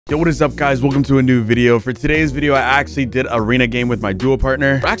Yo, what is up, guys? Welcome to a new video. For today's video, I actually did arena game with my duo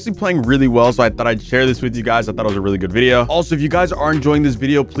partner. We're actually playing really well, so I thought I'd share this with you guys. I thought it was a really good video. Also, if you guys are enjoying this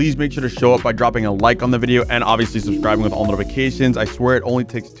video, please make sure to show up by dropping a like on the video and obviously subscribing with all notifications. I swear it only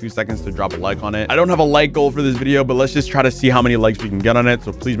takes 2 seconds to drop a like on it. I don't have a like goal for this video, but let's just try to see how many likes we can get on it.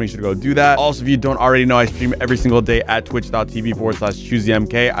 So please make sure to go do that. Also, if you don't already know, I stream every single day at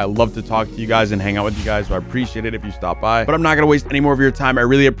twitch.tv/Choosymk. I love to talk to you guys and hang out with you guys, so I appreciate it if you stop by. But I'm not going to waste any more of your time. I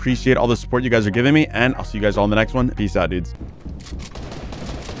really appreciate all the support you guys are giving me, and I'll see you guys all in the next one. Peace out, dudes.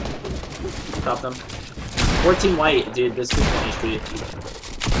 Stop them. 14 white, dude. This is 1 HP.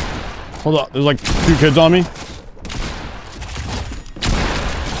 Hold up. There's like 2 kids on me.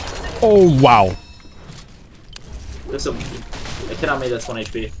 Oh, wow. There's a kid on me that's 1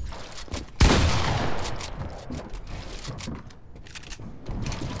 HP.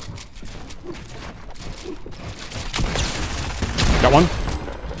 Got one.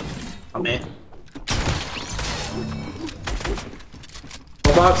 On me.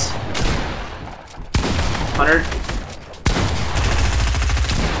 Full box. 100.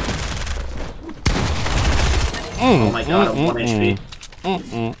 Oh my god, I'm 1 HP. Oh.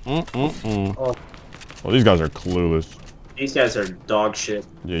 Well, these guys are clueless. These guys are dog shit.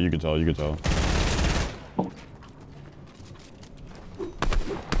 Yeah, you can tell. You can tell.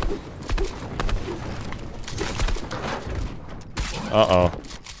 Uh-oh.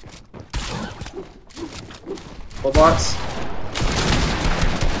 Full box.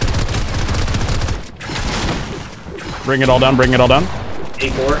 Bring it all down. Bring it all down.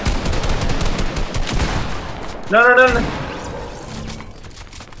 A4. No.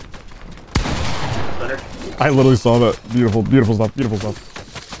 I literally saw that. Beautiful, beautiful stuff. Beautiful stuff.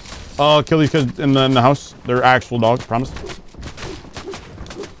 Kill these kids in the house. They're actual dogs. Promise.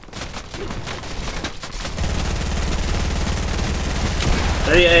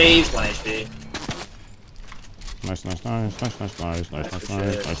 He's 1 HP. Nice.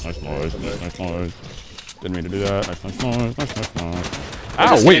 Didn't mean to do that. Nice.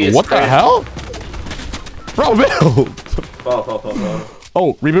 Ow, wait, what the hell? Bro, build! Fall.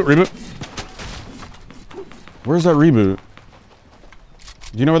 Oh, reboot. Where's that reboot?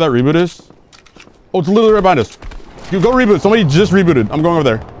 Do you know where that reboot is? Oh, it's literally right behind us. You go reboot. Somebody just rebooted. I'm going over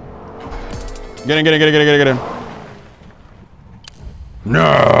there. Get in.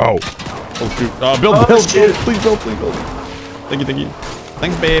 No! Oh, shoot. Build. Please build. Thank you.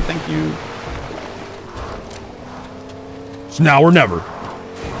 Thanks, babe. Thank you. It's now or never.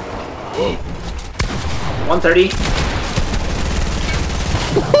 130.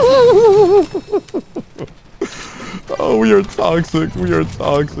 Oh, we are toxic. All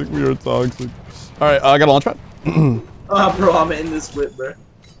right, I got a launch pad. Oh, bro, I'm in this whip, bro.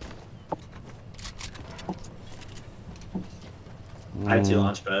 I have 2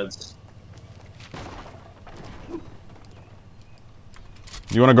 launch pads.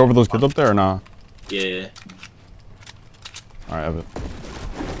 You want to go for those kids up there or nah? Yeah. All right, have it.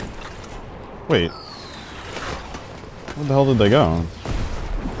 Wait. Where the hell did they go?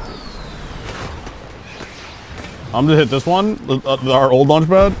 I'm gonna hit this one, our old launch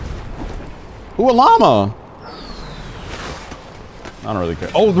pad. Ooh, a llama. I don't really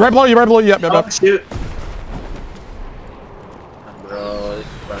care. Oh, right below you. Yep. Oh, shoot. Bro,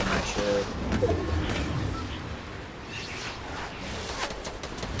 burn my shit.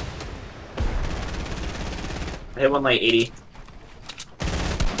 I hit one like 80.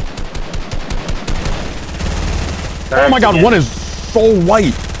 Oh my god, one is so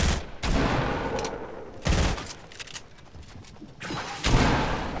white.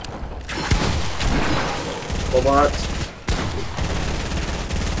 Full box.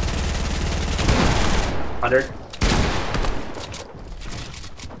 100.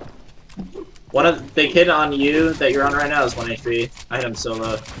 One of the kid on you that you're on right now is 1 HP. I hit him so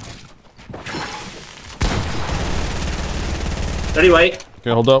low. 30 white.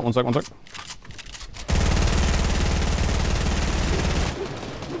 Okay, hold up. One sec.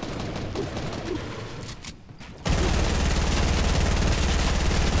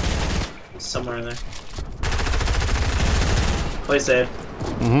 Somewhere in there. Play safe.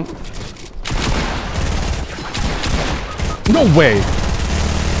 No way.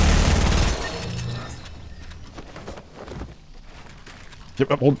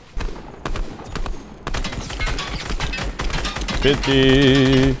 Yep, hold.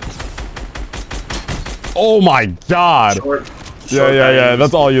 50. Oh my god. Short Yeah.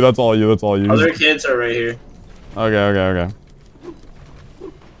 That's all you. Other kids are right here. Okay.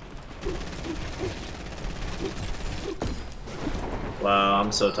 Wow,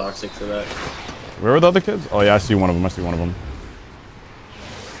 I'm so toxic for that. Where were the other kids? Oh yeah, I see one of them.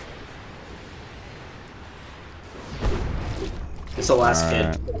 It's the last All kid.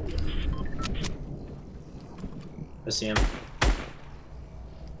 right. I see him.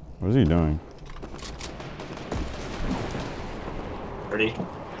 What is he doing? Ready?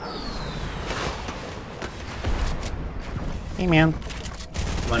 Hey, man.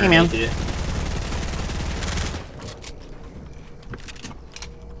 One Hey, man. underneath you.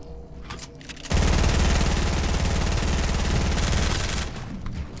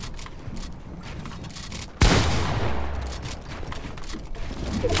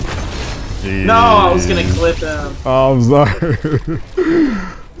 Jeez. No, I was gonna clip him. Oh, I'm sorry.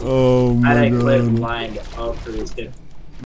 Oh I my had a clip god. lined up for this kid.